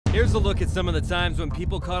Here's a look at some of the times when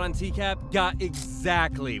people caught on TCAP got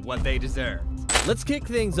exactly what they deserved. Let's kick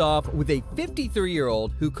things off with a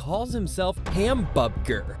 53-year-old who calls himself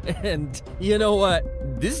Hambubger. And you know what?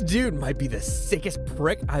 This dude might be the sickest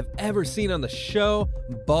prick I've ever seen on the show,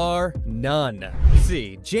 bar none.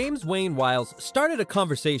 See, James Wayne Wiles started a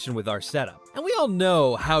conversation with our setup, and we all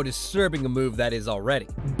know how disturbing a move that is already.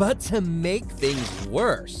 But to make things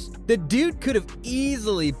worse, the dude could have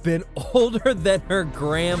easily been older than her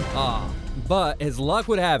grandpa. But as luck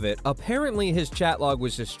would have it, apparently his chat log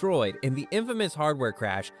was destroyed in the infamous hardware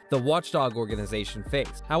crash the Watchdog organization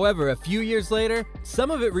faced. However, a few years later,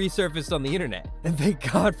 some of it resurfaced on the internet, and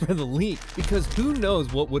thank God for the leak, because who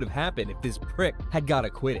knows what would have happened if this prick had got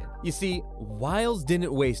acquitted. You see, Wiles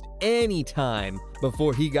didn't waste any time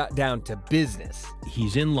before he got down to business.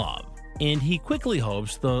 He's in love, and he quickly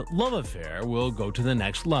hopes the love affair will go to the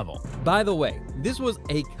next level. By the way, this was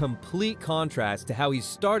a complete contrast to how he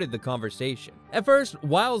started the conversation. At first,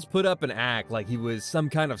 Wiles put up an act like he was some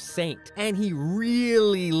kind of saint, and he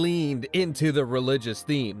really leaned into the religious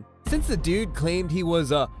theme, since the dude claimed he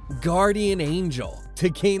was a guardian angel to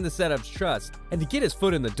gain the setup's trust and to get his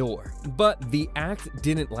foot in the door. But the act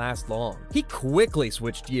didn't last long. He quickly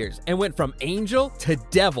switched gears and went from angel to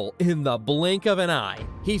devil in the blink of an eye.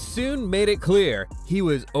 He soon made it clear he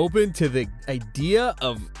was open to the idea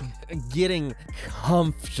of getting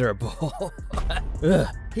comfortable.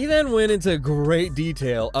 He then went into great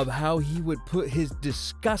detail of how he would put his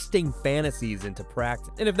disgusting fantasies into practice.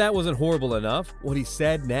 And if that wasn't horrible enough, what he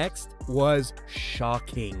said next was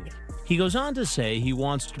shocking. He goes on to say he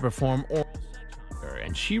wants to perform oral sex on her,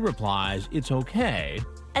 and she replies, "It's okay,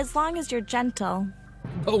 as long as you're gentle."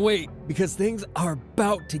 Oh wait, because things are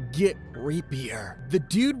about to get creepier. The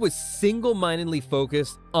dude was single-mindedly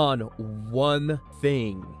focused on one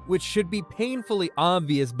thing, which should be painfully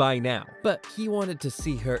obvious by now. But he wanted to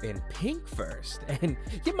see her in pink first. And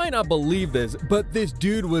you might not believe this, but this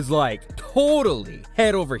dude was like totally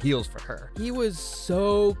head over heels for her. He was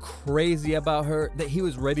so crazy about her that he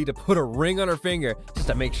was ready to put a ring on her finger just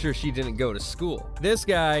to make sure she didn't go to school. This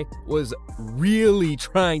guy was really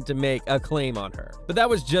trying to make a claim on her. But that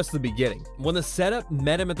was just the beginning. When the setup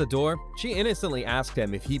met him at the door, she innocently asked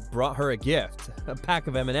him if he brought her a gift, a pack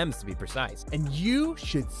of M&Ms to be precise. And you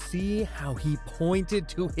should see how he pointed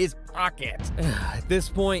to his pocket. At this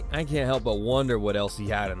point, I can't help but wonder what else he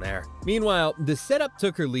had in there. Meanwhile, the setup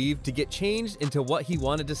took her leave to get changed into what he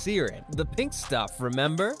wanted to see her in. The pink stuff,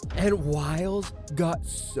 remember? And Wiles got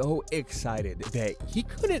so excited that he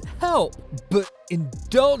couldn't help but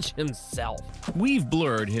indulge himself. We've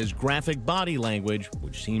blurred his graphic body language,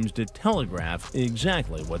 which seems to telegraph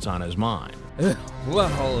exactly what's on his mind.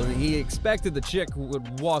 Well, he expected the chick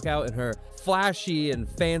would walk out in her flashy and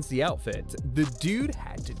fancy outfit. The dude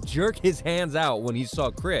had to jerk his hands out when he saw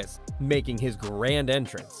Chris making his grand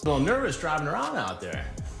entrance. Well, I'm nervous driving around out there.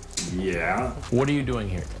 Yeah. What are you doing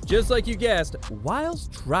here? Just like you guessed, Wiles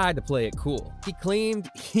tried to play it cool. He claimed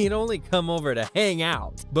he'd only come over to hang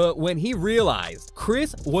out. But when he realized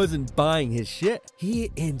Chris wasn't buying his shit,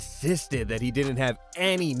 he insisted that he didn't have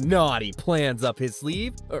any naughty plans up his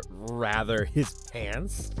sleeve, or rather his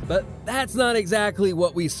pants. But that's not exactly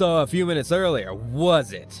what we saw a few minutes earlier,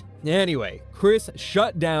 was it? Anyway, Chris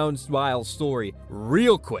shut down Wiles' story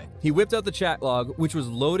real quick. He whipped out the chat log, which was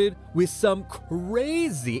loaded with some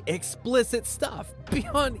crazy explicit stuff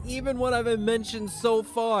beyond even what I've mentioned so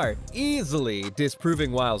far, easily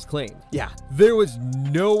disproving Wiles' claim. Yeah, there was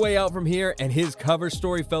no way out from here, and his cover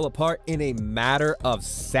story fell apart in a matter of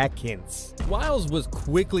seconds. Wiles was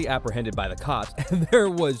quickly apprehended by the cops, and there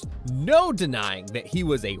was no denying that he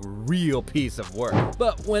was a real piece of work.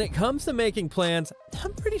 But when it comes to making plans,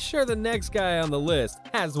 I'm pretty sure the next guy on the list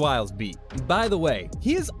has Wiles beat. By the way,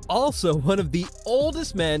 he is also one of the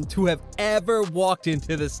oldest men to have ever walked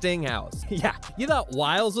into the Sting house. Yeah, you thought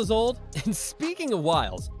Wiles was old? And speaking of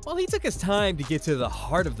Wiles, well, he took his time to get to the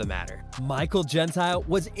heart of the matter. Michael Gentile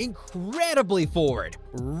was incredibly forward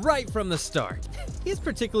right from the start. He's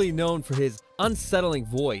particularly known for his unsettling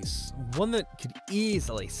voice, one that could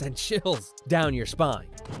easily send chills down your spine.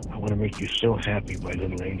 I want to make you so happy, my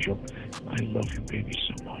little angel. I love you, baby,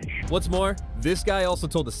 so much. What's more, this guy also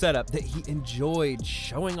told the setup that he enjoyed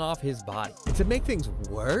showing off his body. And to make things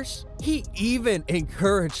worse, he even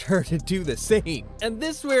encouraged her to do the same. And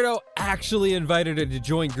this weirdo actually invited her to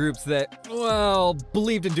join groups that, well,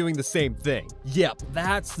 believed in doing the same thing. Yep,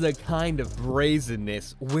 that's the kind of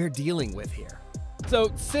brazenness we're dealing with here. So,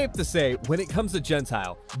 safe to say, when it comes to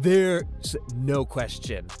Gentile, there's no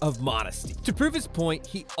question of modesty. To prove his point,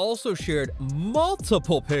 he also shared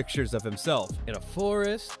multiple pictures of himself in a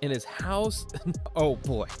forest, in his house. Oh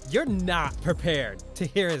boy, you're not prepared to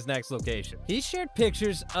hear his next location. He shared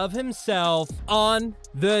pictures of himself on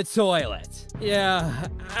the toilet. Yeah,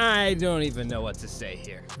 I don't even know what to say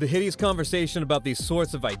here. The hideous conversation about these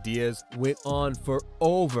sorts of ideas went on for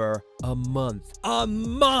over a month. A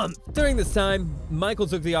month! During this time, Michael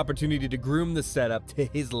took the opportunity to groom the setup to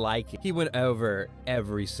his liking. He went over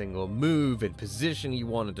every single move and position he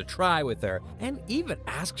wanted to try with her, and even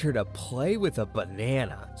asked her to play with a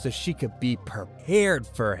banana so she could be prepared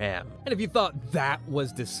for him. And if you thought that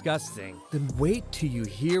was disgusting, then wait till you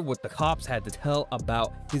hear what the cops had to tell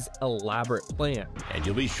about his elaborate plan. And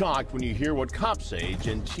you'll be shocked when you hear what cops say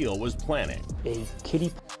Gentile was planning. A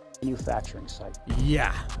kiddie manufacturing site.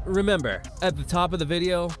 Yeah, remember at the top of the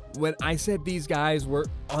video when I said these guys were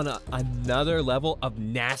on another level of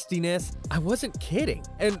nastiness? I wasn't kidding,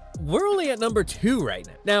 and we're only at number 2 right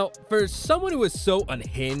now. Now, for someone who was so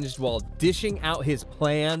unhinged while dishing out his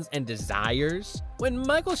plans and desires, when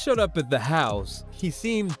Michael showed up at the house, he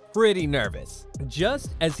seemed pretty nervous.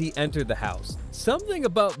 Just as he entered the house, something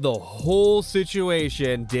about the whole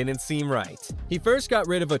situation didn't seem right. He first got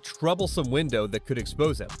rid of a troublesome window that could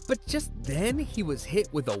expose him, but just then he was hit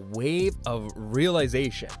with a wave of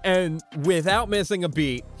realization. And without missing a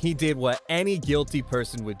beat, he did what any guilty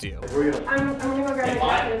person would do. I'm gonna go grab my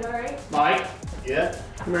jacket, alright? Mike? Yeah?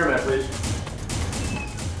 Come here, man, please.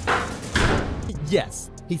 Yes,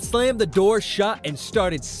 he slammed the door shut and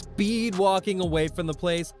started speed walking away from the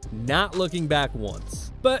place, not looking back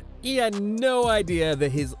once. But he had no idea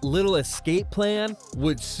that his little escape plan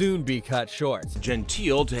would soon be cut short.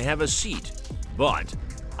 Gentile to have a seat, but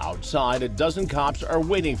Outside, a dozen cops are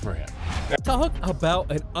waiting for him. Talk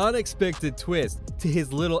about an unexpected twist to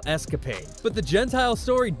his little escapade. But the Gentile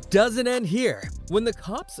story doesn't end here. When the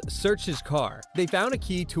cops searched his car, they found a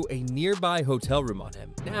key to a nearby hotel room on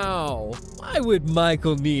him. Now, why would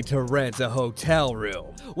Michael need to rent a hotel room?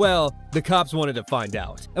 Well, the cops wanted to find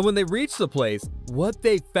out. And when they reached the place, what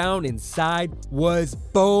they found inside was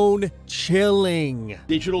bone-chilling.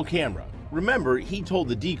 Digital camera. Remember, he told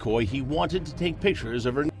the decoy he wanted to take pictures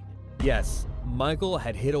of her. Yes, Michael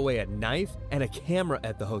had hid away a knife and a camera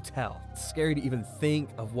at the hotel. It's scary to even think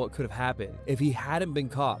of what could have happened if he hadn't been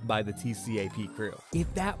caught by the TCAP crew.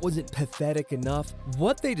 If that wasn't pathetic enough,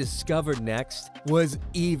 what they discovered next was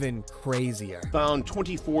even crazier. Found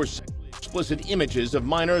 24 explicit images of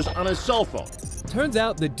minors on his cell phone. Turns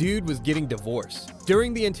out the dude was getting divorced.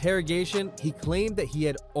 During the interrogation, he claimed that he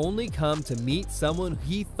had only come to meet someone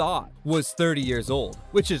he thought was 30 years old,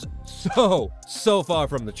 which is so far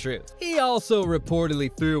from the truth. He also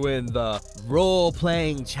reportedly threw in the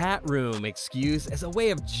role-playing chat room excuse as a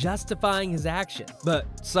way of justifying his action.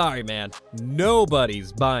 But sorry man,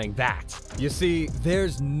 nobody's buying that. You see,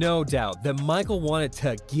 there's no doubt that Michael wanted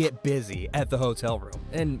to get busy at the hotel room,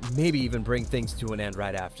 and maybe even bring things to an end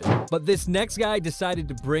right after. But this next guy decided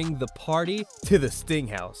to bring the party to the Sting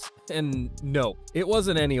house. And no, it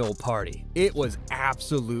wasn't any old party. It was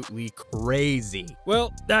absolutely crazy.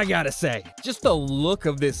 Well, I gotta say, just the look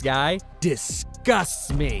of this guy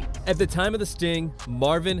disgusts me. At the time of the sting,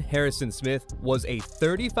 Marvin Harrison Smith was a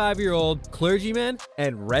 35-year-old clergyman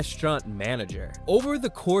and restaurant manager. Over the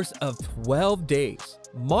course of 12 days,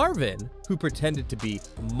 Marvin, who pretended to be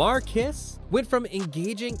Marcus, went from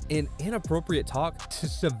engaging in inappropriate talk to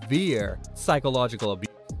severe psychological abuse.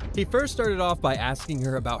 He first started off by asking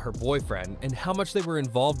her about her boyfriend and how much they were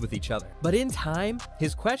involved with each other. But in time,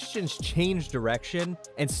 his questions changed direction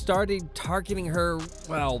and started targeting her,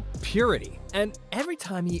 well, purity. And every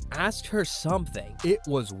time he asked her something, it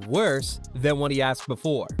was worse than what he asked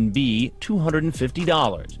before. B,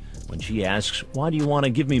 $250. When she asks, "Why do you want to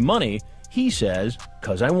give me money?" he says,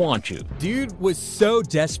 "'Cause I want you." Dude was so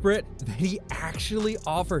desperate that he actually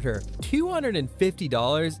offered her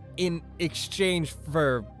 $250 in exchange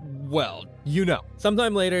for, well, you know.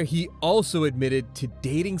 Sometime later, he also admitted to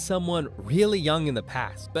dating someone really young in the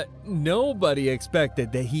past, but nobody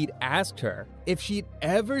expected that he'd asked her if she'd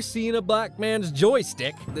ever seen a black man's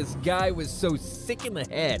joystick. This guy was so sick in the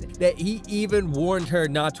head that he even warned her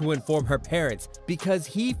not to inform her parents because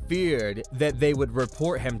he feared that they would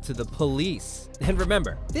report him to the police. And remember,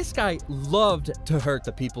 Remember, this guy loved to hurt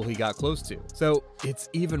the people he got close to, so it's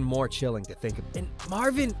even more chilling to think of. And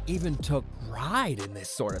Marvin even took pride in this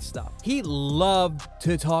sort of stuff. He loved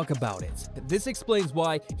to talk about it. This explains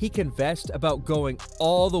why he confessed about going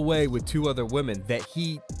all the way with 2 other women that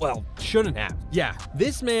he, well, shouldn't have. Yeah,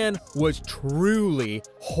 this man was truly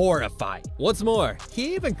horrifying. What's more,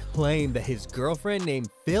 he even claimed that his girlfriend named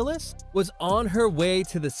Phyllis was on her way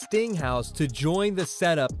to the Sting house to join the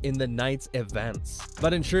setup in the night's events.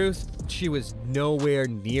 But in truth, she was nowhere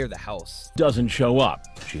near the house. Doesn't show up.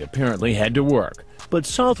 She apparently had to work. But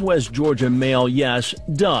Southwest Georgia Mail, yes,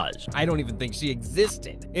 does. I don't even think she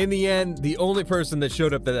existed. In the end, the only person that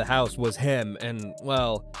showed up at the house was him, and,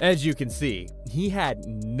 well, as you can see, he had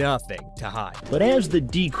nothing to hide. But as the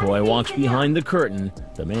decoy walks behind the curtain,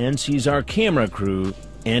 the man sees our camera crew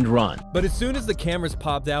and run. But as soon as the cameras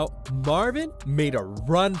popped out, Marvin made a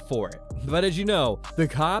run for it. But as you know, the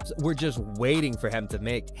cops were just waiting for him to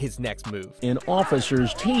make his next move. An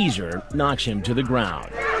officer's taser knocks him to the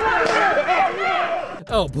ground.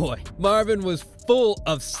 Oh boy, Marvin was full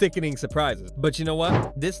of sickening surprises. But you know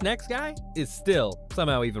what? This next guy is still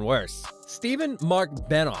somehow even worse. Stephen Mark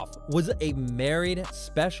Benoff was a married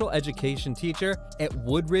special education teacher at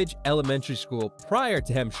Woodridge Elementary School prior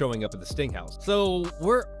to him showing up at the Sting house. So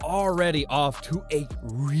we're already off to a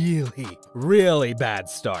really bad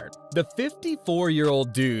start. The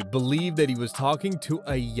 54-year-old dude believed that he was talking to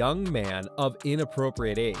a young man of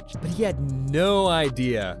inappropriate age, but he had no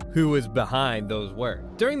idea who was behind those words.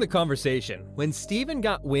 During the conversation, when Stephen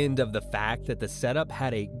got wind of the fact that the setup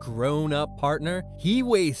had a grown-up partner, he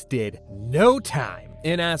wasted no time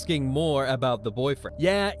in asking more about the boyfriend.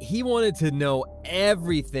 Yeah, he wanted to know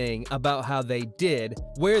everything about how they did,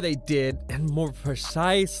 where they did, and more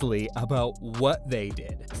precisely about what they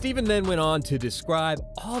did. Stephen then went on to describe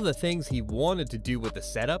all the things he wanted to do with the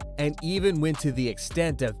setup, and even went to the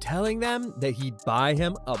extent of telling them that he'd buy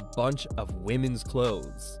him a bunch of women's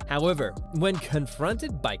clothes. However, when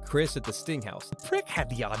confronted by Chris at the Sting house, the prick had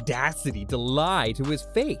the audacity to lie to his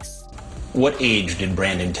face. What age did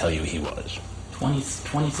Brandon tell you he was?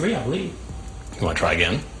 23, I believe. You want to try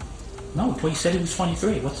again? No, he said he was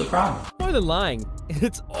 23. What's the problem? More than lying,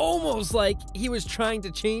 it's almost like he was trying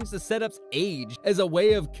to change the setup's age as a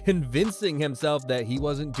way of convincing himself that he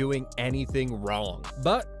wasn't doing anything wrong.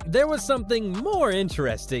 But there was something more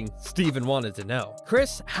interesting Stephen wanted to know.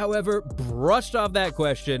 Chris, however, brushed off that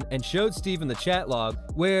question and showed Stephen the chat log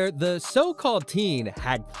where the so-called teen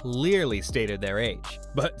had clearly stated their age.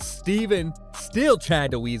 But Stephen still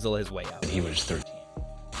tried to weasel his way out. He was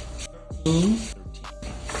 13.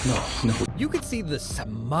 No. You could see the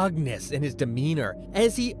smugness in his demeanor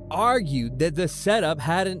as he argued that the setup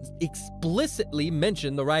hadn't explicitly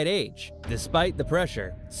mentioned the right age. Despite the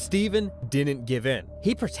pressure, Stephen didn't give in.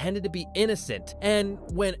 He pretended to be innocent, and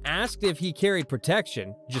when asked if he carried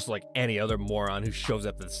protection, just like any other moron who shows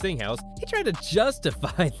up at the Sting house, he tried to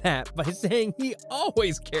justify that by saying he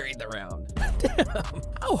always carried the round. Damn,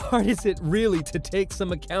 how hard is it really to take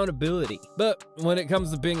some accountability? But when it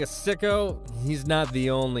comes to being a sicko, he's not the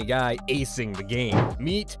only guy acing the game.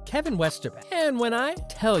 Meet Kevin Westerbeck. And when I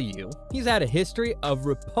tell you he's had a history of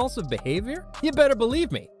repulsive behavior, you better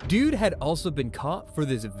believe me. Dude had also been caught for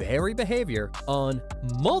this very behavior on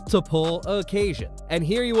multiple occasions. And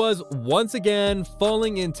here he was once again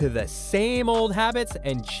falling into the same old habits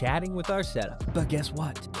and chatting with our setup. But guess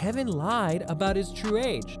what? Kevin lied about his true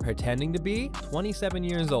age, pretending to be 27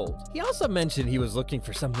 years old. He also mentioned he was looking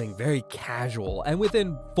for something very casual, and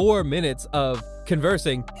within 4 minutes of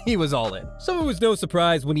conversing, he was all in. So it was no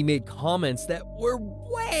surprise when he made comments that were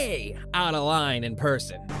way out of line in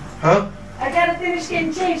person. Huh? I gotta finish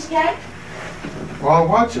getting changed, okay? Well, I'll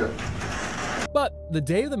watch it. But the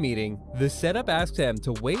day of the meeting, the setup asked him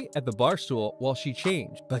to wait at the bar stool while she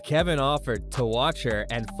changed, but Kevin offered to watch her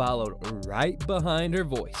and followed right behind her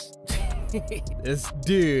voice. This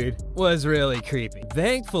dude was really creepy.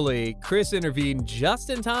 Thankfully, Chris intervened just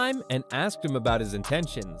in time and asked him about his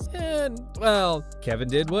intentions. And, well, Kevin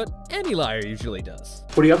did what any liar usually does.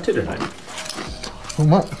 What are you up to tonight? Well,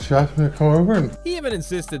 what? She asked me to come over and... He even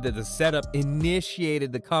insisted that the setup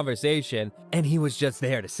initiated the conversation and he was just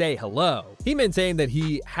there to say hello. He maintained that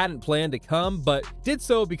he hadn't planned to come, but did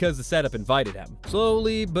so because the setup invited him.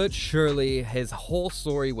 Slowly but surely, his whole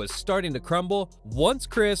story was starting to crumble once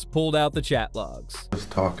Chris pulled out the chat logs.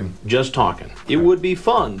 Just talking. It would be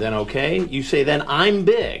fun, then, okay? You say, then I'm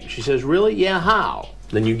big. She says, really? Yeah, how?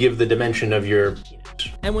 Then you give the dimension of your...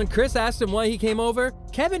 And when Chris asked him why he came over,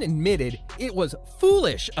 Kevin admitted it was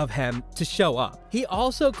foolish of him to show up. He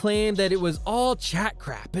also claimed that it was all chat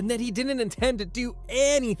crap and that he didn't intend to do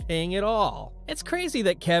anything at all. It's crazy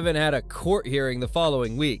that Kevin had a court hearing the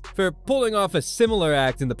following week for pulling off a similar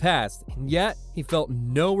act in the past, and yet he felt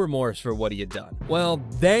no remorse for what he had done. Well,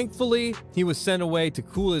 thankfully, he was sent away to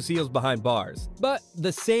cool his heels behind bars. But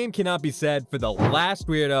the same cannot be said for the last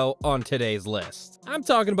weirdo on today's list. I'm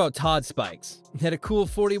talking about Todd Spikes. At a cool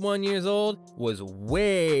 41 years old, was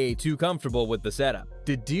way too comfortable with the setup.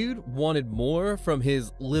 The dude wanted more from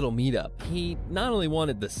his little meetup. He not only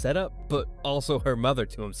wanted the setup, but also her mother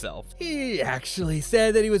to himself. He actually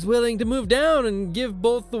said that he was willing to move down and give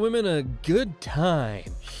both the women a good time.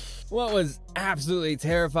 What was absolutely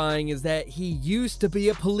terrifying is that he used to be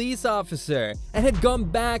a police officer and had gone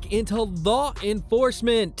back into law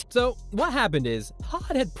enforcement. So what happened is,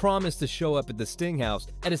 Todd had promised to show up at the Sting House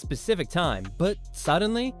at a specific time, but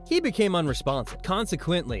suddenly he became unresponsive.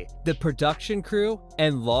 Consequently, the production crew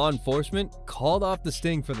and law enforcement called off the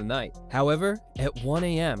Sting for the night. However, at 1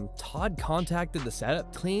 a.m., Todd contacted the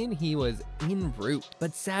setup claiming he was en route,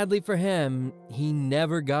 but sadly for him, he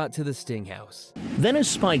never got to the Sting House. Then as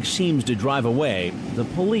Spike seems to drive away, the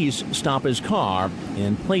police stop his car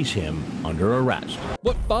and place him under arrest.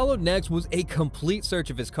 What followed next was a complete search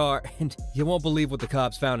of his car, and you won't believe what the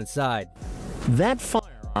cops found inside. That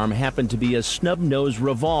firearm happened to be a snub-nosed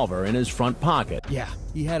revolver in his front pocket. Yeah,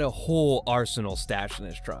 he had a whole arsenal stashed in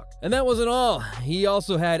his truck. And that wasn't all. He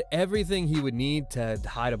also had everything he would need to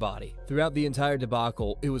hide a body. Throughout the entire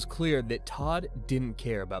debacle, it was clear that Todd didn't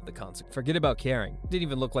care about the consequences. Forget about caring. Didn't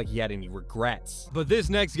even look like he had any regrets. But this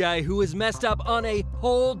next guy, who was messed up on a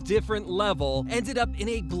whole different level, ended up in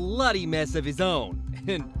a bloody mess of his own.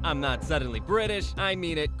 And I'm not suddenly British, I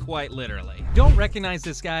mean it quite literally. Don't recognize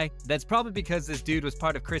this guy? That's probably because this dude was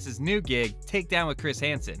part of Chris's new gig, Takedown with Chris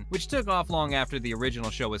Hansen, which took off long after the original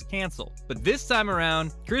show was canceled. But this time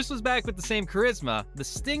around, Chris was back with the same charisma. The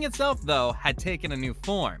Sting itself, though, had taken a new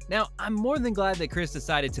form. Now, I'm more than glad that Chris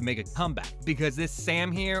decided to make a comeback, because this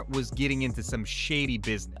Sam here was getting into some shady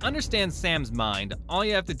business. Understand Sam's mind. All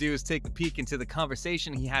you have to do is take a peek into the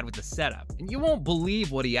conversation he had with the setup, and you won't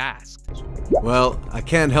believe what he asked. Well, I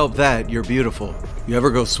can't help that. You're beautiful. You ever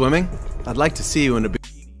go swimming? I'd like to see you in a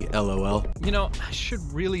bikini, LOL. You know, I should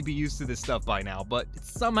really be used to this stuff by now, but it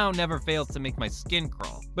somehow never fails to make my skin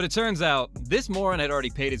crawl. But it turns out, this moron had already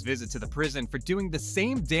paid his visit to the prison for doing the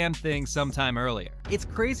same damn thing sometime earlier. It's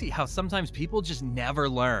crazy how sometimes people just never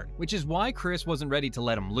learn, which is why Chris wasn't ready to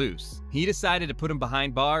let him loose. He decided to put him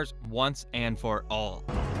behind bars once and for all.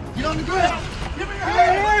 Get on the ground! Give me your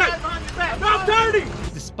hand! Not dirty!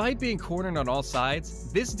 Despite being cornered on all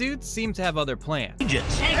sides, this dude seemed to have other plans.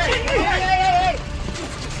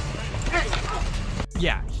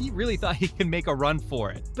 Yeah, he really thought he could make a run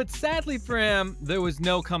for it. But sadly for him, there was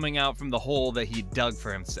no coming out from the hole that he dug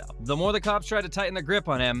for himself. The more the cops tried to tighten their grip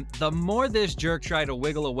on him, the more this jerk tried to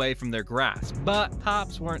wiggle away from their grasp. But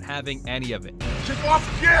cops weren't having any of it. Kick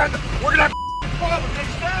off again! We're gonna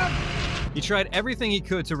have He tried everything he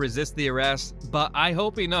could to resist the arrest, but I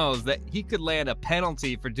hope he knows that he could land a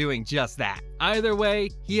penalty for doing just that. Either way,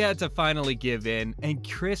 he had to finally give in, and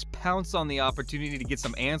Chris pounced on the opportunity to get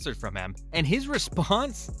some answers from him, and his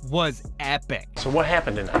response was epic. So what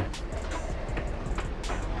happened tonight?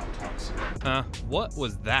 What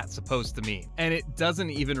was that supposed to mean? And it doesn't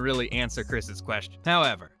even really answer Chris's question.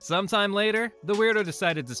 However, sometime later, the weirdo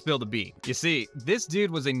decided to spill the beans. You see, this dude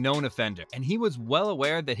was a known offender, and he was well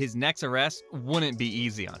aware that his next arrest wouldn't be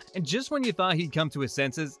easy on him. And just when you thought he'd come to his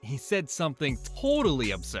senses, he said something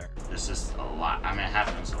totally absurd. It's just a lot. I mean, it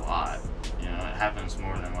happens a lot. You know, it happens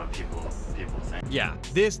more than what people think. Yeah,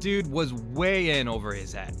 this dude was way in over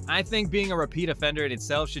his head. I think being a repeat offender in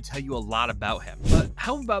itself should tell you a lot about him. But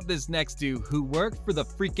how about this next dude who worked for the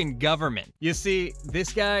freaking government? You see,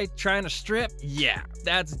 this guy trying to strip? Yeah,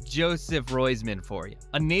 that's Joseph Roisman for you.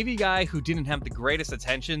 A Navy guy who didn't have the greatest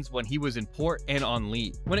attentions when he was in port and on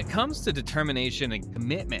leave. When it comes to determination and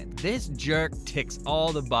commitment, this jerk ticks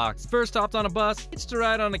all the boxes. First hopped on a bus, hitched a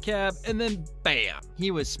ride on a cab, and then bam,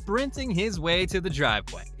 he was sprinting his way to the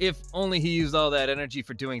driveway. If only he used all that energy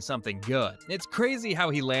for doing something good. It's crazy how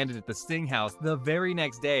he landed at the Sting House the very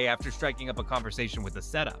next day after striking up a conversation with the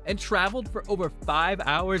setup, and traveled for over 5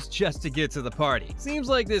 hours just to get to the party. Seems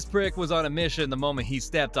like this prick was on a mission the moment he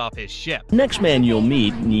stepped off his ship. Next man you'll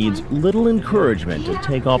meet needs little encouragement to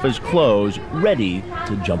take off his clothes, ready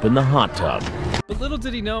to jump in the hot tub. But little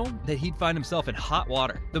did he know that he'd find himself in hot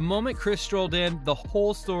water. The moment Chris strolled in, the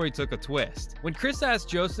whole story took a twist. When Chris asked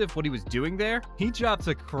Joseph what he was doing there, he dropped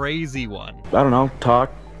a crazy one. I don't know,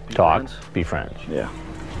 talk. Be friends. Yeah.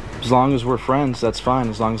 As long as we're friends, that's fine.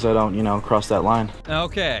 As long as I don't, cross that line.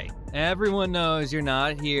 Okay, everyone knows you're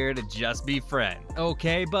not here to just be friends.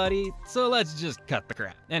 Okay, buddy? So let's just cut the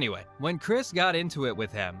crap. Anyway, when Chris got into it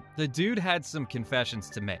with him, the dude had some confessions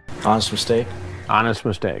to make. Honest mistake? Honest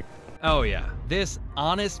mistake. Oh yeah, this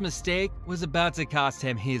honest mistake was about to cost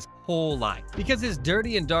him his whole life. Because his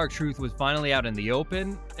dirty and dark truth was finally out in the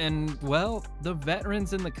open, and well, the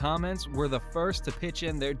veterans in the comments were the first to pitch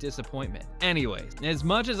in their disappointment. Anyways, as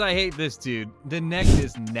much as I hate this dude, the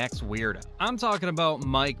next weirdo. I'm talking about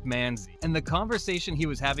Mike Manzi, and the conversation he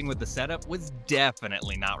was having with the setup was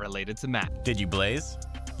definitely not related to Matt. Did you blaze?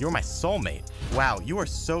 You were my soulmate. Wow, you are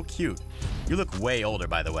so cute. You look way older,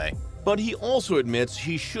 by the way. But he also admits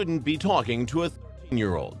he shouldn't be talking to a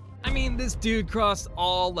 13-year-old. I mean, this dude crossed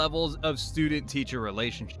all levels of student-teacher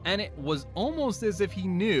relationship, and it was almost as if he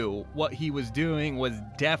knew what he was doing was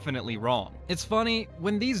definitely wrong. It's funny,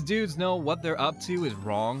 when these dudes know what they're up to is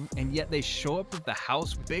wrong, and yet they show up at the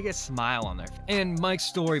house with the biggest smile on their face. And Mike's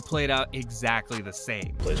story played out exactly the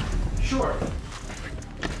same. Please. Sure.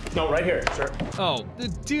 No, right here, sir. Oh, the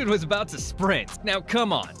dude was about to sprint. Now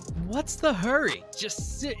come on, what's the hurry?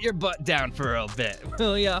 Just sit your butt down for a bit,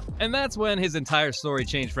 will ya? And that's when his entire story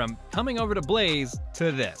changed from coming over to Blaze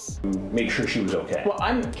to this. Make sure she was okay. Well,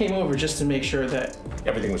 I came over just to make sure that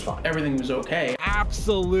Everything was fine. everything was okay.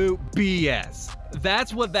 Absolute BS.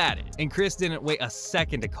 That's what that is. And Chris didn't wait a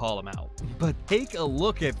second to call him out. But take a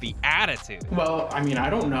look at the attitude. Well, I mean, I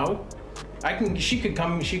don't know. She could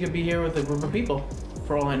be here with a group of people,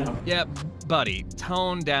 for all I know. Yeah, buddy,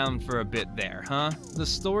 tone down for a bit there, huh? The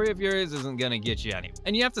story of yours isn't gonna get you anywhere.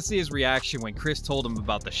 And you have to see his reaction when Chris told him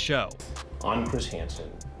about the show. I'm Chris Hansen.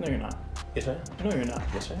 No, you're not. Yes, I am. No, you're not.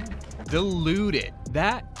 Yes, I am. Deluded.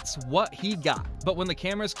 That's what he got. But when the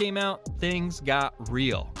cameras came out, things got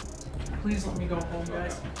real. Please let me go home,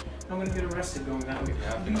 guys. I'm gonna get arrested going that way.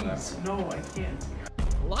 Please. No, I can't.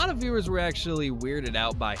 A lot of viewers were actually weirded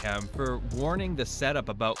out by him for warning the setup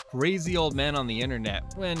about crazy old men on the internet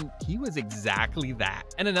when he was exactly that.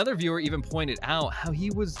 And another viewer even pointed out how he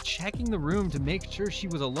was checking the room to make sure she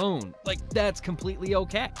was alone. Like, that's completely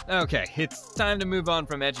okay. Okay, it's time to move on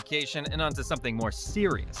from education and onto something more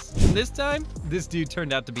serious. This time, this dude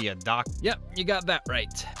turned out to be a doctor. Yep, you got that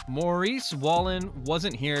right. Maurice Wallen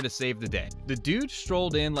wasn't here to save the day. The dude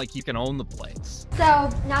strolled in like he can own the place. So,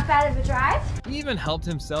 not bad of a drive? He even helped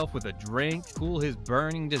himself with a drink, cool his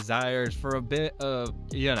burning desires for a bit of,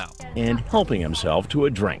 you know. And helping himself to a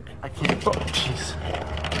drink. I can't. Oh,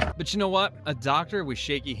 jeez. But you know what? A doctor with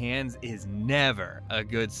shaky hands is never a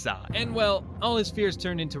good sign. And well, all his fears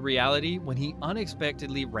turned into reality when he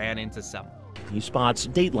unexpectedly ran into someone. He spots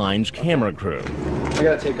Dateline's camera crew. I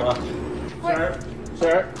gotta take off.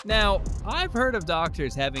 Sir? Now, I've heard of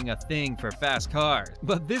doctors having a thing for fast cars,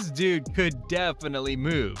 but this dude could definitely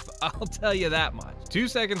move. I'll tell you that much. 2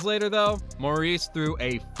 seconds later, though, Maurice threw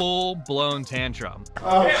a full-blown tantrum.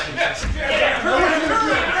 Oh,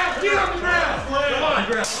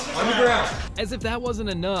 On the ground. As if that wasn't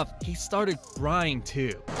enough, he started crying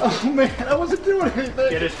too. Oh man, I wasn't doing anything.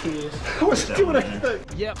 Get his keys. I wasn't doing anything.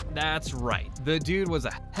 Yep, that's right. The dude was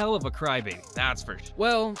a hell of a crybaby, that's for sure.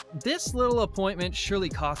 Well, this little appointment surely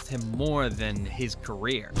cost him more than his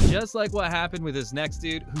career. Just like what happened with his next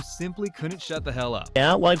dude who simply couldn't shut the hell up.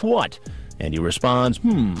 Yeah, like what? And he responds,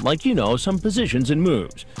 like you know, some positions and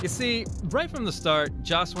moves. You see, right from the start,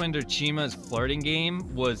 Joswinder Chima's flirting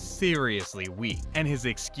game was seriously weak, and his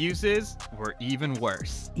excuses were even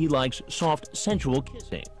worse. He likes soft, sensual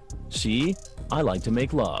kissing. See, I like to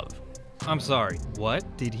make love. I'm sorry, what?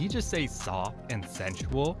 Did he just say soft and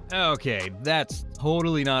sensual? Okay, that's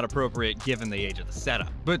totally not appropriate given the age of the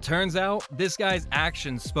setup. But turns out, this guy's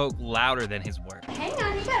actions spoke louder than his words. Hang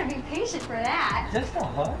on, you gotta be patient for that. That's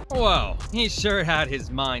not hot. Whoa, he sure had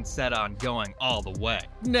his mind set on going all the way.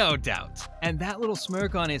 No doubt. And that little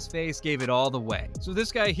smirk on his face gave it all the way. So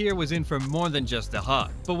this guy here was in for more than just a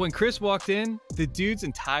hug. But when Chris walked in, the dude's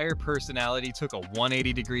entire personality took a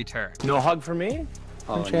 180-degree turn. No hug for me?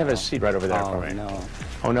 Why don't you have a seat right over there for me? No.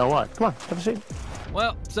 Oh, no what? Come on, have a seat.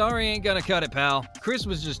 Well, sorry ain't gonna cut it, pal. Chris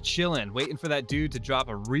was just chillin', waiting for that dude to drop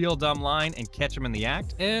a real dumb line and catch him in the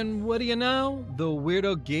act. And what do you know? The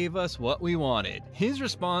weirdo gave us what we wanted. His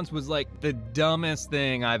response was like the dumbest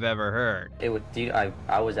thing I've ever heard. Dude,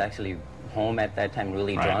 I was actually home at that time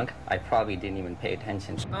really drunk, I probably didn't even pay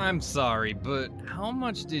attention. I'm sorry, but how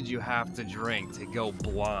much did you have to drink to go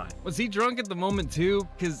blind? Was he drunk at the moment too?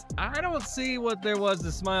 Cause I don't see what there was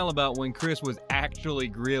to smile about when Chris was actually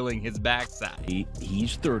grilling his backside.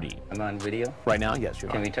 He's 30. Am I on video? Right now, yes, you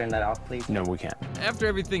are. Can we turn that off, please? No, we can't. After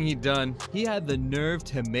everything he'd done, he had the nerve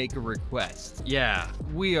to make a request. Yeah,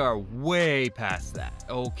 we are way past that,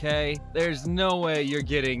 okay? There's no way you're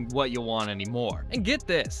getting what you want anymore. And get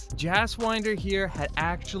this, Jazzwinder here had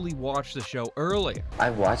actually watched the show earlier. I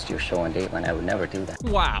watched your show on Dateline. I would never do that.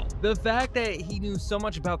 Wow, the fact that he knew so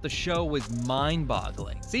much about the show was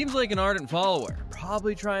mind-boggling. Seems like an ardent follower,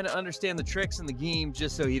 probably trying to understand the tricks in the game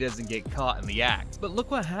just so he doesn't get caught in the act. But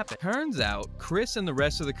look what happened. Turns out, Chris and the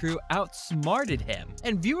rest of the crew outsmarted him,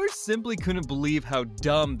 and viewers simply couldn't believe how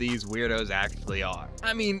dumb these weirdos actually are.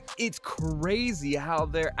 I mean, it's crazy how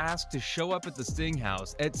they're asked to show up at the Sting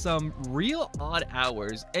House at some real odd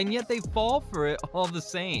hours, and yet they fall for it all the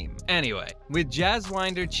same. Anyway, with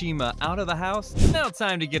Jazzwinder Chima out of the house, it's now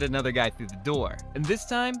time to get another guy through the door. And this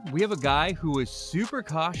time, we have a guy who is super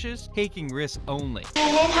cautious, taking risks only.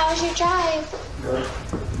 And how was your drive? Good.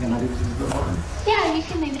 Yeah, you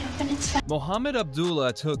can leave it open, it's fine. Mohammed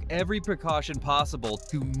Abdullah took every precaution possible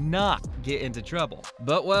to not get into trouble.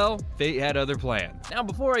 But well, fate had other plans. Now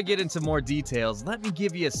before I get into more details, let me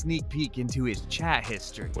give you a sneak peek into his chat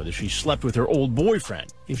history. Whether she slept with her old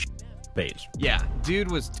boyfriend, if she pays. Yeah,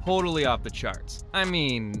 dude was totally off the charts. I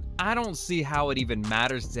mean, I don't see how it even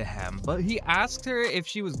matters to him, but he asked her if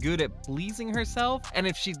she was good at pleasing herself and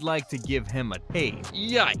if she'd like to give him a taste.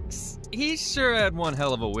 Yikes. He sure had one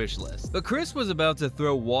hell of a wish list. But Chris was about to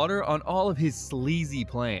throw water on all of his sleazy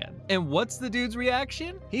plan. And what's the dude's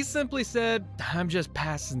reaction? He simply said, I'm just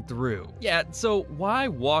passing through. Yeah, so why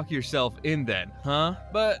walk yourself in then, huh?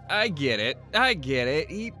 But I get it.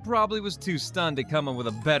 He probably was too stunned to come up with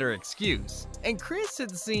a better excuse. And Chris had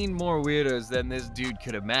seen more weirdos than this dude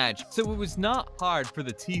could imagine, so it was not hard for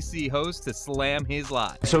the TC host to slam his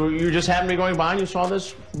lie. So you just happened to be going by and you saw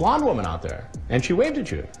this blonde woman out there, and she waved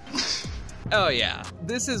at you. Oh yeah,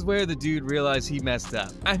 this is where the dude realized he messed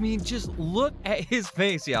up. I mean, just look at his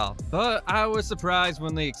face, y'all. But I was surprised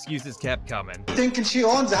when the excuses kept coming. Thinking she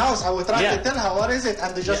owns the house, I would try to tell her what is it,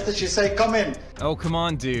 and she say, come in. Oh, come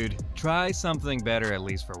on, dude. Try something better at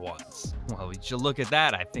least for once. Well, you should look at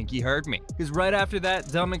that. I think he heard me. Because right after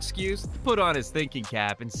that dumb excuse, he put on his thinking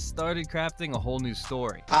cap and started crafting a whole new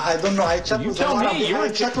story. I don't know. I checked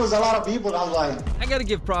with a lot of people online. I gotta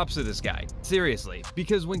give props to this guy. Seriously.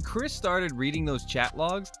 Because when Chris started reading those chat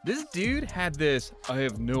logs, this dude had this, I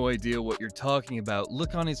have no idea what you're talking about,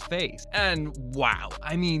 look on his face. And wow.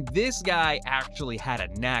 I mean, this guy actually had a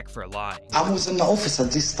knack for lying. I was in the office at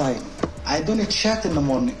this time. I don't chat in the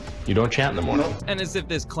morning. You don't chat in the morning? No. And as if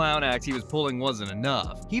this clown act he was pulling wasn't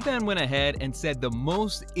enough, he then went ahead and said the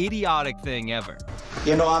most idiotic thing ever.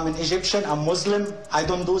 You know, I'm an Egyptian, I'm Muslim, I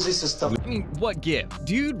don't do this stuff. I mean, what give?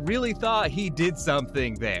 Dude really thought he did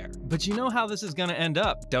something there. But you know how this is gonna end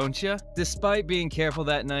up, don't you? Despite being careful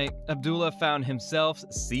that night, Abdullah found himself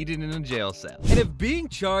seated in a jail cell. And if being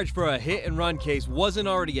charged for a hit-and-run case wasn't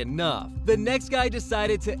already enough, the next guy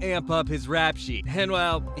decided to amp up his rap sheet. And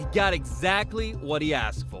well, he got exactly what he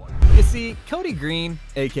asked for. You see, Cody Green,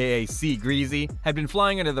 aka C Greasy, had been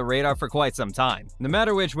flying under the radar for quite some time. No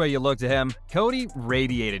matter which way you looked at him, Cody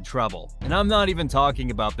radiated trouble. And I'm not even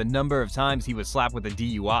talking about the number of times he was slapped with a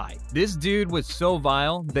DUI. This dude was so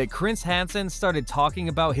vile that Chris Hansen started talking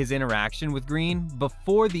about his interaction with Green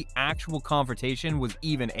before the actual confrontation was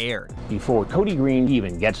even aired. Before Cody Green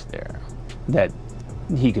even gets there, that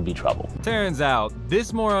he could be trouble. Turns out,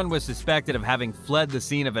 this moron was suspected of having fled the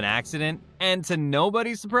scene of an accident, and to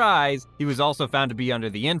nobody's surprise, he was also found to be under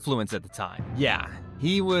the influence at the time. Yeah,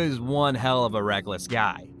 he was one hell of a reckless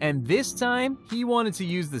guy. And this time, he wanted to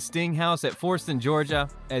use the Sting House at Forston, Georgia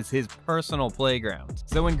as his personal playground.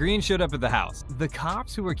 So when Green showed up at the house, the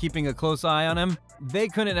cops who were keeping a close eye on him, they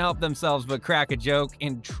couldn't help themselves but crack a joke,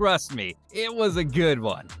 and trust me, it was a good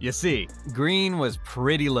one. You see, Green was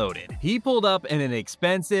pretty loaded. He pulled up in an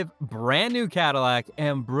expensive, brand new Cadillac,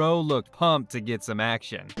 and bro looked pumped to get some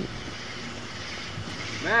action.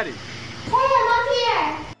 Maddie. Hey, I'm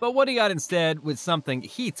up here. But what he got instead was something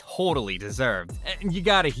he totally deserved. And you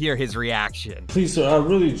gotta hear his reaction. Please, sir, I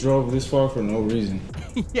really drove this far for no reason.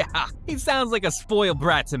 Yeah, he sounds like a spoiled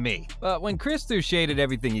brat to me. But when Chris threw shade at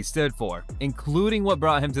everything he stood for, including what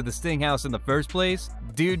brought him to the Sting house in the first place,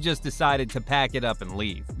 dude just decided to pack it up and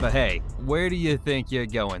leave. But hey, where do you think you're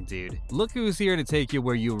going, dude? Look who's here to take you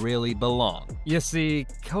where you really belong. You see,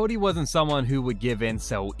 Cody wasn't someone who would give in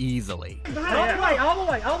so easily. All the way, all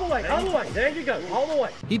the way, all the way, all the way. There you go, all the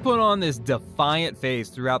way. He put on this defiant face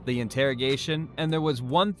throughout the interrogation, and there was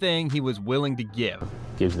one thing he was willing to give.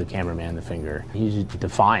 Gives the cameraman the finger. He's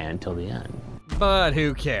defiant till the end. But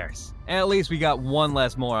who cares? At least we got one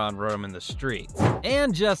less moron roaming the streets.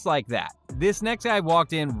 And just like that, this next guy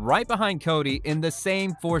walked in right behind Cody in the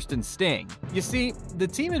same Forston Sting. You see, the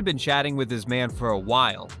team had been chatting with this man for a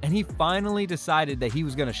while, and he finally decided that he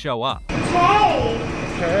was gonna show up. Hey!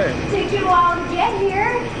 Took you a while to get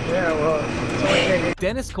here. Yeah, well,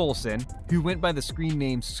 Dennis Coulson, who went by the screen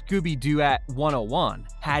name Scooby-Doo at 101,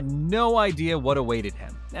 had no idea what awaited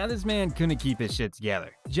him. Now this man couldn't keep his shit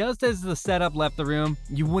together. Just as the setup left the room,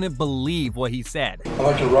 you wouldn't believe what he said. I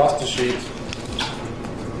like your roster sheet.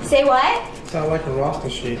 Say what? I like a roster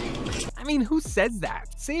sheet. I mean, who says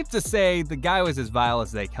that? Safe to say, the guy was as vile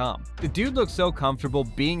as they come. The dude looked so comfortable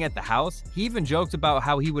being at the house, he even joked about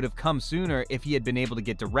how he would have come sooner if he had been able to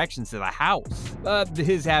get directions to the house. But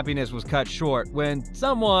his happiness was cut short when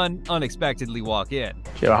someone unexpectedly walked in.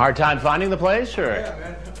 Did you have a hard time finding the place, or? Yeah,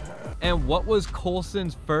 man. And what was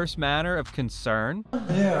Coulson's first matter of concern?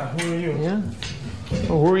 Yeah, who are you? Yeah.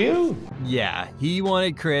 Well, who are you? Yeah, he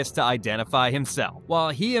wanted Chris to identify himself, while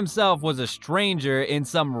he himself was a stranger in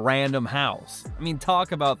some random house. I mean,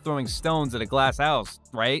 talk about throwing stones at a glass house,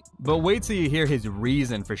 right? But wait till you hear his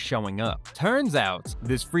reason for showing up. Turns out,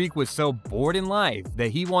 this freak was so bored in life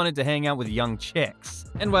that he wanted to hang out with young chicks.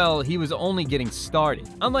 And well, he was only getting started.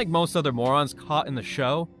 Unlike most other morons caught in the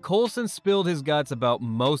show, Coulson spilled his guts about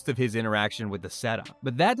most of his interaction with the setup.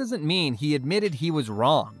 But that doesn't mean he admitted he was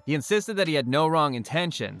wrong. He insisted that he had no wrong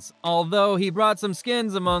intentions, although he brought some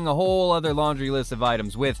skins among a whole other laundry list of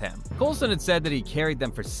items with him. Coulson had said that he carried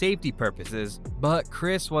them for safety purposes, but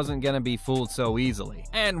Chris wasn't gonna be fooled so easily.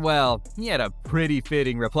 And well, he had a pretty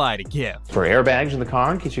fitting reply to give. For airbags in the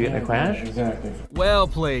car in case you get in a crash? Exactly. Well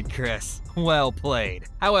played, Chris. Well played.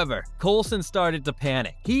 However, Coulson started to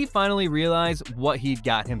panic. He finally realized what he'd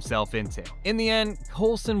got himself into. In the end,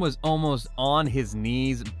 Coulson was almost on his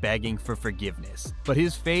knees begging for forgiveness, but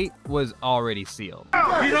his fate was already sealed. Get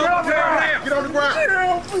on the ground! Get on the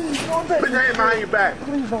ground! Put your hands behind your back.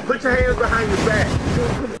 Put your hands behind your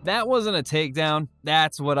back. That wasn't a takedown,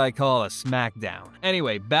 that's what I call a smackdown.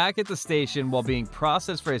 Anyway, back at the station while being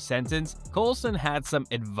processed for his sentence, Coulson had some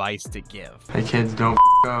advice to give. Hey kids, don't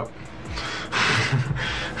up.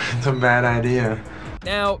 It's a bad idea.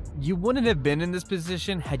 Now, you wouldn't have been in this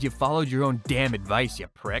position had you followed your own damn advice, you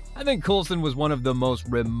prick. I think Coulson was one of the most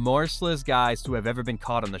remorseless guys to have ever been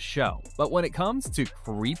caught on the show. But when it comes to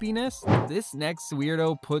creepiness, this next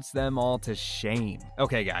weirdo puts them all to shame.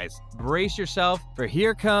 Okay guys, brace yourself, for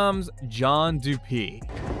here comes John Dupuis.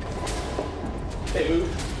 Hey, Boo.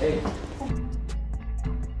 Hey.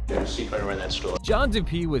 There's a seat right around that store. John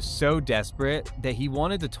Dupuis was so desperate that he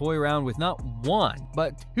wanted to toy around with not one,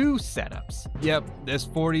 but two setups. Yep, this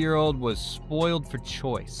 40-year-old was spoiled for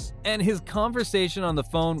choice. And his conversation on the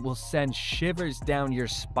phone will send shivers down your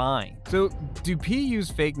spine. So Dupuis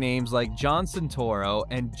used fake names like John Santoro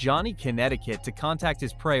and Johnny Connecticut to contact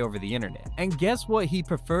his prey over the internet. And guess what he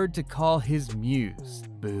preferred to call his muse?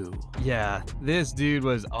 Boo. Yeah, this dude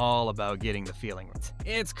was all about getting the feeling right.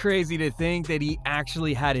 It's crazy to think that he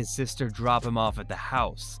actually had his sister drop him off at the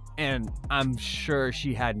house. And I'm sure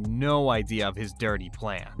she had no idea of his dirty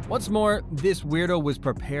plan. What's more, this weirdo was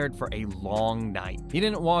prepared for a long night. He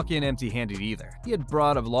didn't walk in empty-handed either. He had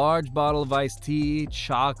brought a large bottle of iced tea,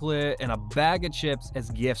 chocolate, and a bag of chips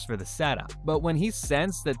as gifts for the setup. But when he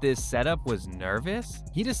sensed that this setup was nervous,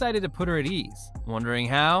 he decided to put her at ease. Wondering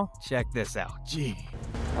how? Check this out. Gee.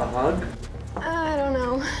 A hug? I don't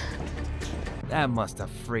know. That must have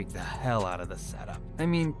freaked the hell out of the setup. I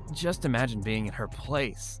mean, just imagine being in her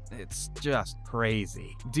place. It's just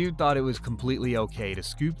crazy. Dude thought it was completely okay to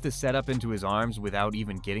scoop the setup into his arms without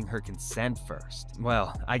even getting her consent first.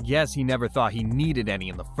 Well, I guess he never thought he needed any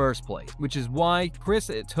in the first place, which is why Chris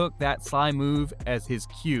took that sly move as his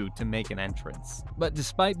cue to make an entrance. But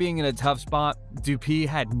despite being in a tough spot, Dupuis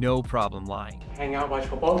had no problem lying. Hang out, watch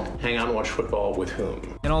football? Hang out and watch football with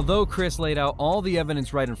whom? And although Chris laid out all the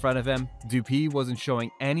evidence right in front of him, Dupuis wasn't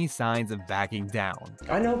showing any signs of backing down.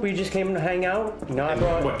 I know, but you just came to hang out.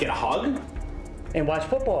 What, get a hug? And watch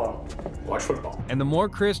football. Watch football. And the more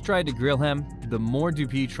Chris tried to grill him, the more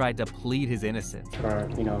Dupuis tried to plead his innocence. Or,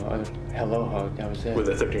 a hello hug, that was it. With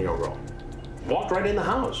a 13-year-old girl. Walked right in the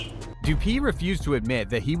house. Dupuis refused to admit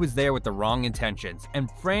that he was there with the wrong intentions and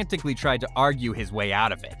frantically tried to argue his way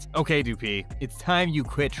out of it. Okay, Dupuis, it's time you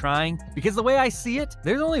quit trying, because the way I see it,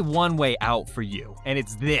 there's only one way out for you, and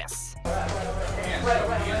it's this.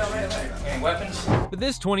 Any weapons? But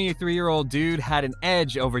this 23-year-old dude had an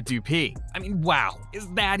edge over Dupuis. I mean, wow, is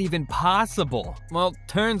that even possible? Well,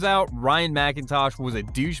 turns out Ryan McIntosh was a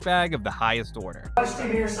douchebag of the highest order. Watch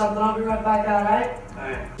TV or something. I'll be right back out, alright?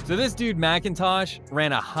 Alright. So this dude McIntosh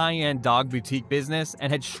ran a high-end dog boutique business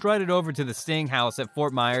and had strutted over to the Sting house at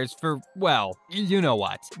Fort Myers for, well, you know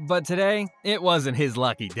what. But today, it wasn't his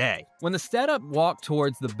lucky day. When the setup walked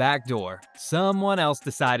towards the back door, someone else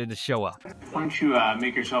decided to show up. Why don't you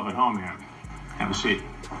make yourself at home here? Have a seat.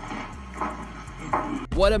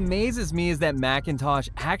 What amazes me is that McIntosh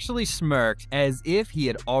actually smirked as if he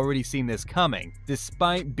had already seen this coming,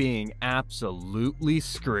 despite being absolutely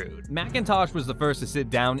screwed. McIntosh was the first to sit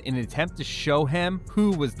down in an attempt to show him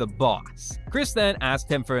who was the boss. Chris then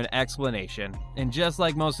asked him for an explanation, and just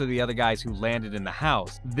like most of the other guys who landed in the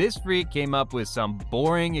house, this freak came up with some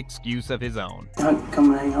boring excuse of his own.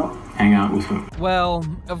 Come hang out. Hang out with who? Well,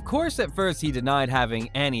 of course at first he denied having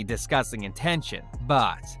any disgusting intention,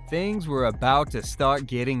 but things were about to start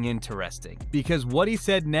getting interesting, because what he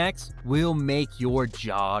said next will make your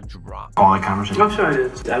jaw drop. All that conversation? I'm sorry,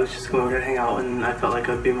 I was just going over to hang out and I felt like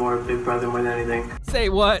I'd be more big brother more than anything. Say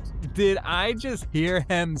what? Did I just hear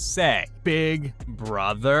him say big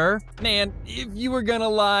brother? Man, if you were gonna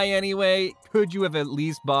lie anyway, could you have at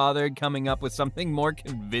least bothered coming up with something more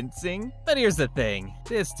convincing? But here's the thing,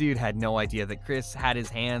 this dude had no idea that Chris had his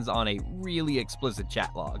hands on a really explicit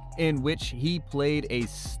chat log, in which he played a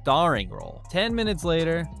starring role. 10 minutes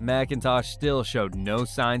later, McIntosh still showed no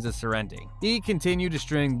signs of surrendering. He continued to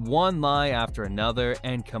string one lie after another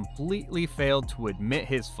and completely failed to admit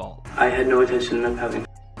his fault. I had no intention of having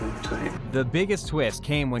tonight. The biggest twist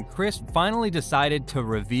came when Chris finally decided to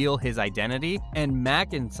reveal his identity, and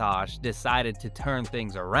McIntosh decided to turn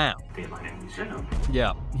things around.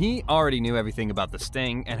 Yeah, he already knew everything about the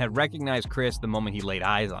Sting and had recognized Chris the moment he laid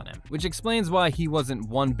eyes on him, which explains why he wasn't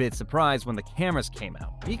one bit surprised when the cameras came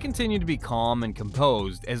out. He continued to be calm and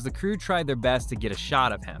composed as the crew tried their best to get a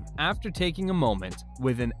shot of him. After taking a moment,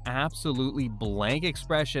 with an absolutely blank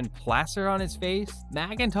expression plastered on his face,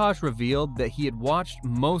 McIntosh revealed that he had watched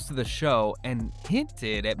most of the show and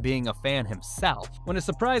hinted at being a fan himself. When a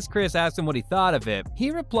surprised Chris asked him what he thought of it,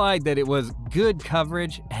 he replied that it was good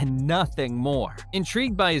coverage and nothing more.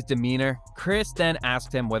 Intrigued by his demeanor, Chris then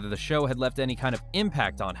asked him whether the show had left any kind of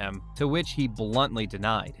impact on him, to which he bluntly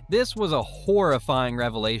denied. This was a horrifying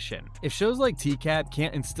revelation. If shows like TCAT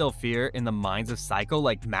can't instill fear in the minds of psycho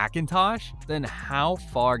like McIntosh, then how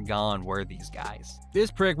far gone were these guys?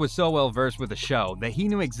 This prick was so well versed with the show that he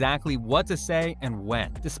knew exactly what to say and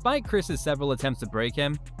when. Despite Chris's several attempts to break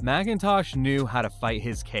him, McIntosh knew how to fight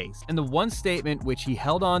his case, and the one statement which he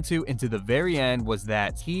held on to into the very end was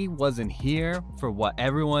that he wasn't here for what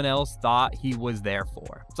everyone else thought he was there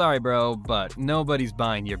for. Sorry bro, but nobody's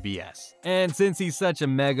buying your BS. And since he's such a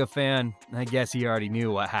mega fan, I guess he already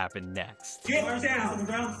knew what happened next. Get down,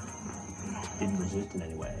 bro. Didn't resist in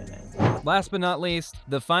any way. Last but not least,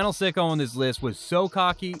 the final sicko on this list was so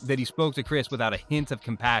cocky that he spoke to Chris without a hint of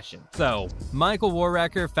compassion. So, Michael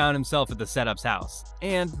Warrecker found himself at the setup's house,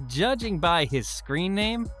 and judging by his screen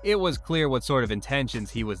name, it was clear what sort of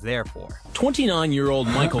intentions he was there for. 29-year-old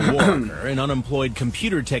Michael Warrecker, an unemployed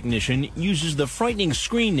computer technician, uses the frightening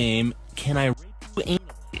screen name, "Can I rape you anally?"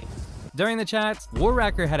 During the chats,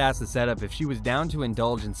 Warrecker had asked the setup if she was down to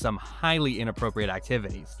indulge in some highly inappropriate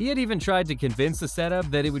activities. He had even tried to convince the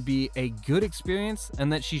setup that it would be a good experience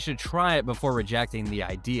and that she should try it before rejecting the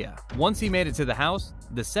idea. Once he made it to the house,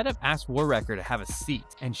 the setup asked Warrecker to have a seat,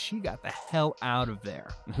 and she got the hell out of there.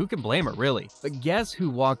 And who can blame her, really? But guess who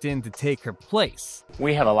walked in to take her place?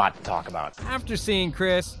 We have a lot to talk about. After seeing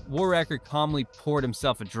Chris, Warrecker calmly poured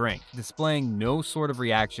himself a drink, displaying no sort of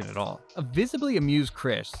reaction at all. A visibly amused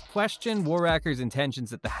Chris questioned Warrecker's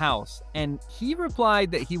intentions at the house, and he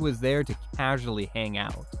replied that he was there to casually hang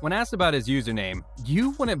out. When asked about his username, you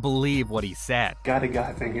wouldn't believe what he said. Got a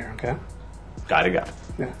guy thing here, okay? Got a guy.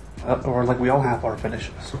 Yeah. Or like we all have our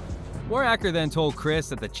finishes. Warrecker then told Chris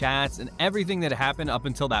that the chats and everything that happened up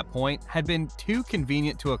until that point had been too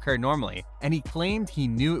convenient to occur normally, and he claimed he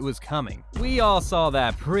knew it was coming. We all saw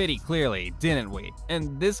that pretty clearly, didn't we?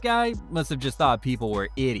 And this guy must have just thought people were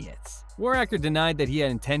idiots. Warrecker denied that he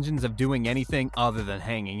had intentions of doing anything other than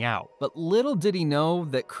hanging out, but little did he know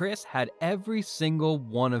that Chris had every single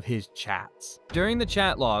one of his chats. During the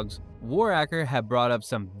chat logs, Warrecker had brought up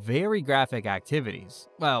some very graphic activities.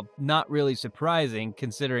 Well, not really surprising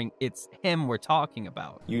considering it's him we're talking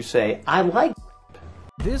about. You say, I like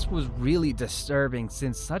This was really disturbing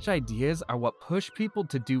since such ideas are what push people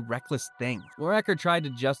to do reckless things. Woracker tried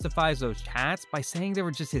to justify those chats by saying they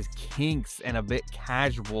were just his kinks and a bit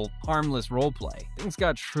casual, harmless roleplay. Things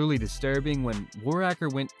got truly disturbing when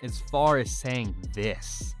Woracker went as far as saying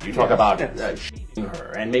this. You talk about shooting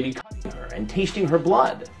her and maybe cutting her and tasting her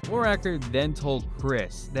blood. Woracker then told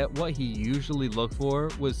Chris that what he usually looked for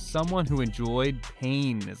was someone who enjoyed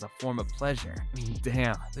pain as a form of pleasure. I mean,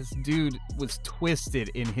 damn, this dude was twisted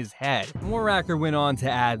in his head. Woracker went on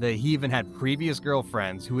to add that he even had previous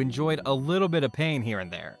girlfriends who enjoyed a little bit of pain here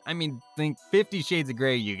and there. I mean, think 50 Shades of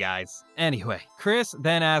Grey, you guys. Anyway, Chris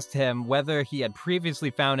then asked him whether he had previously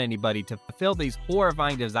found anybody to fulfill these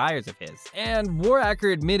horrifying desires of his. And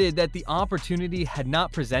Woracker admitted that the opportunity had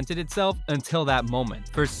not presented itself until that moment.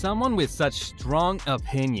 For someone with such strong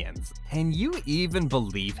opinions, can you even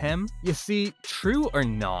believe him? You see, true or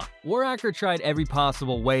not, Woracker tried every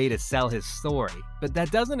possible way to sell his story, but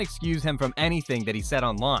that doesn't excuse him from anything that he said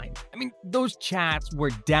online. I mean, those chats were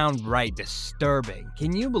downright disturbing.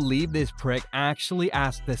 Can you believe this prick actually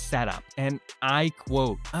asked the setup? And I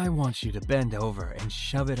quote, "I want you to bend over and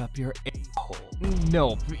shove it up your a-hole."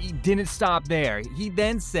 No, he didn't stop there. He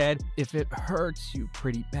then said, "If it hurts you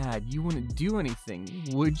pretty bad, you wouldn't do anything,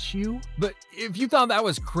 would you?" But if you thought that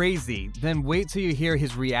was crazy, then wait till you hear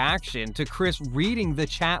his reaction to Chris reading the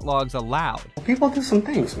chat logs aloud. People do some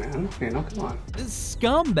things, man. You know, come on. This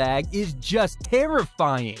scumbag is just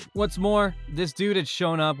terrifying. What's more, this dude had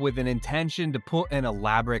shown up with an intention to put an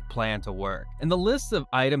elaborate plan to work. And the list of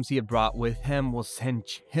items he had brought with him will send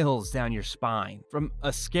chills down your spine. From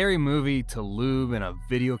a scary movie to lube and a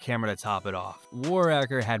video camera to top it off.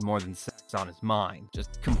 Woracker had more than sex on his mind.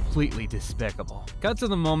 Just completely despicable. Cut to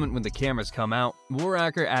the moment when the cameras come out,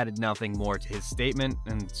 Woracker added nothing more to his statement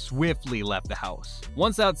and swiftly left the house.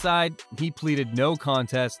 Once outside, he pleaded no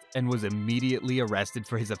contest and was immediately arrested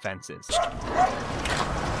for his offenses.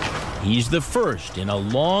 He's the first in a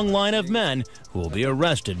long line of men who will be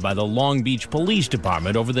arrested by the Long Beach Police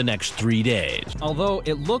Department over the next 3 days. Although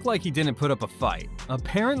it looked like he didn't put up a fight,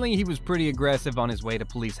 apparently he was pretty aggressive on his way to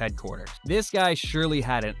police headquarters. This guy surely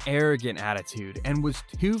had an arrogant attitude and was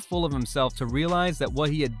too full of himself to realize that what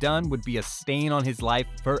he had done would be a stain on his life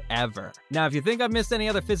forever. Now, if you think I've missed any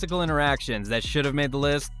other physical interactions that should have made the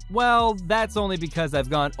list, well, that's only because I've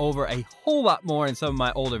gone over a whole lot more in some of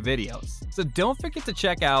my older videos. So don't forget to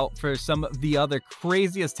check out for some of the other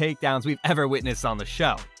craziest takedowns we've ever witnessed on the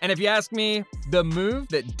show. And if you ask me, the move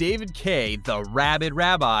that David K, the Rabid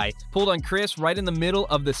Rabbi, pulled on Chris right in the middle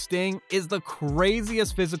of the sting is the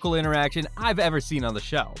craziest physical interaction I've ever seen on the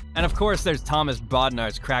show. And of course, there's Thomas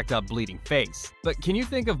Bodnar's cracked up bleeding face. But can you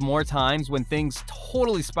think of more times when things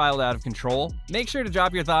totally spiraled out of control? Make sure to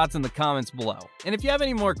drop your thoughts in the comments below. And if you have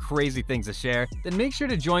any more crazy things to share, then make sure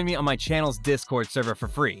to join me on my channel's Discord server for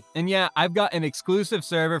free. And yeah, I've got an exclusive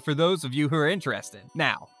server for those of you who are interested.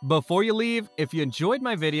 Now, before you leave, if you enjoyed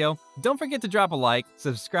my video, don't forget to drop a like,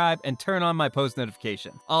 subscribe, and turn on my post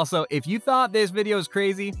notification. Also, if you thought this video was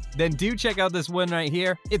crazy, then do check out this one right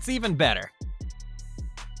here. It's even better.